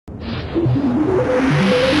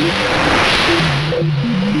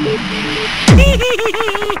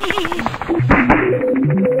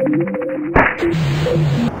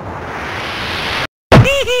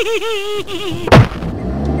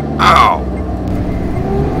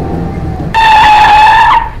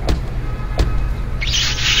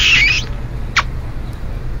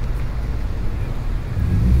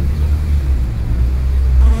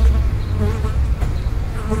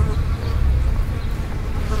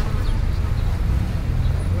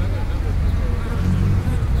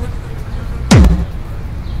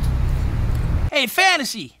Hey,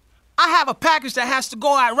 Fantasy, I have a package that has to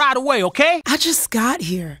go out right away, okay? I just got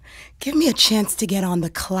here. Give me a chance to get on the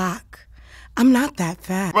clock. I'm not that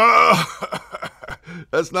fat.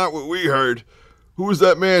 That's not what we heard. Who was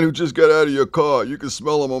that man who just got out of your car? You can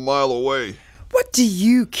smell him a mile away. What do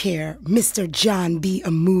you care, Mr. John B.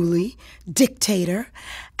 Amuli, dictator?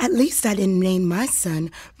 At least I didn't name my son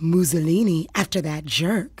Mussolini after that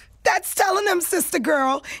jerk. That's telling him, sister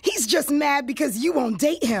girl. He's just mad because you won't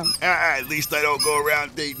date him. At least I don't go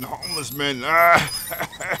around dating homeless men.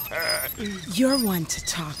 You're one to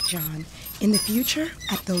talk, John. In the future,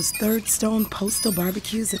 at those ThirdStone postal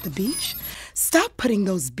barbecues at the beach, stop putting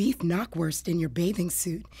those beef knockwurst in your bathing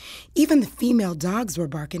suit. Even the female dogs were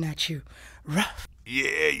barking at you. Rough.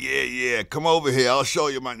 Yeah. Come over here. I'll show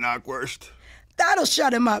you my knockwurst. That'll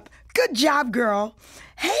shut him up. Good job, girl.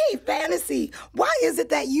 Hey, Fantasy, why is it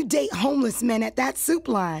that you date homeless men at that soup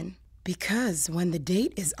line? Because when the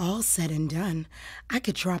date is all said and done, I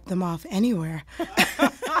could drop them off anywhere.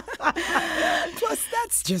 Plus,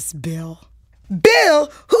 that's just Bill.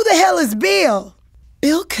 Bill? Who the hell is Bill?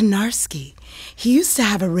 Bill Konarski. He used to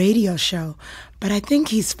have a radio show, but I think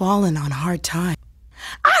he's fallen on hard times.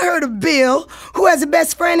 I heard of Bill, who has a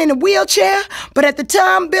best friend in a wheelchair, but at the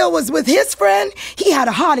time Bill was with his friend, he had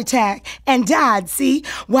a heart attack and died, see,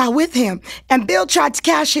 while with him. And Bill tried to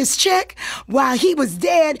cash his check while he was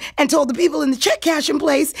dead and told the people in the check cashing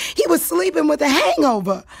place he was sleeping with a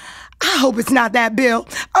hangover. I hope it's not that Bill.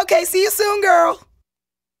 Okay, see you soon, girl.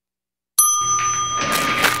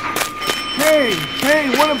 Hey,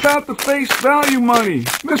 what about the face value money?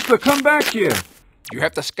 Mister, come back here. You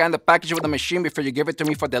have to scan the package with the machine before you give it to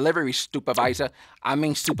me for delivery, Supervisor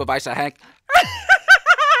Hank.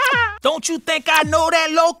 Don't you think I know that,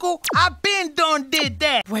 local? I've been done did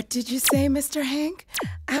that. What did you say, Mr. Hank?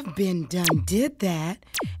 I've been done did that.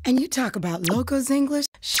 And you talk about locals English?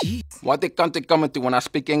 Jeez. What the country coming to when I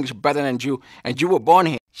speak English better than you, and you were born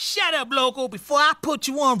here? Shut up, local, before I put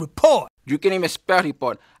you on report. You can't even spell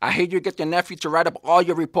report. I hate you get your nephew to write up all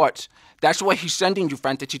your reports. That's why he's sending you,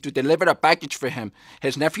 Fantasy, to deliver the package for him.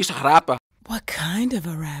 His nephew's a rapper. What kind of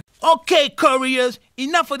a rap? Okay, couriers,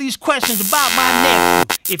 enough of these questions about my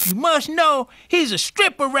nephew. If you must know, he's a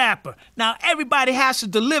stripper rapper. Now everybody has to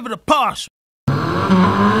deliver the parcel.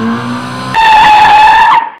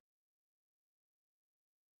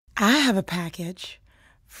 I have a package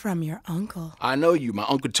from your uncle. I know you. My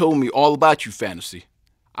uncle told me all about you, Fantasy.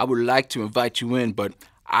 I would like to invite you in, but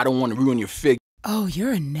I don't want to ruin your fig. Oh,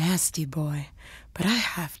 you're a nasty boy, but I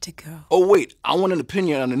have to go. Oh, wait, I want an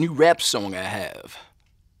opinion on a new rap song I have.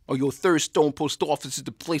 Oh, your ThirdStone post office is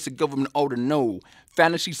the place the government ought to know.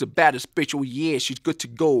 Fantasy's the baddest bitch, oh yeah, she's good to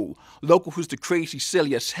go. Local who's the crazy,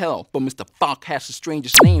 silly as hell, but Mr. Funk has the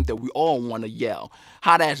strangest name that we all want to yell.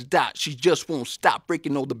 Hot as Dot, she just won't stop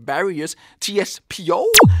breaking all the barriers. TSPO?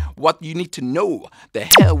 What you need to know, the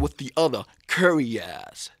hell with the other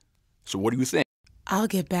couriers. So what do you think? I'll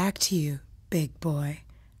get back to you, big boy.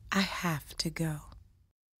 I have to go.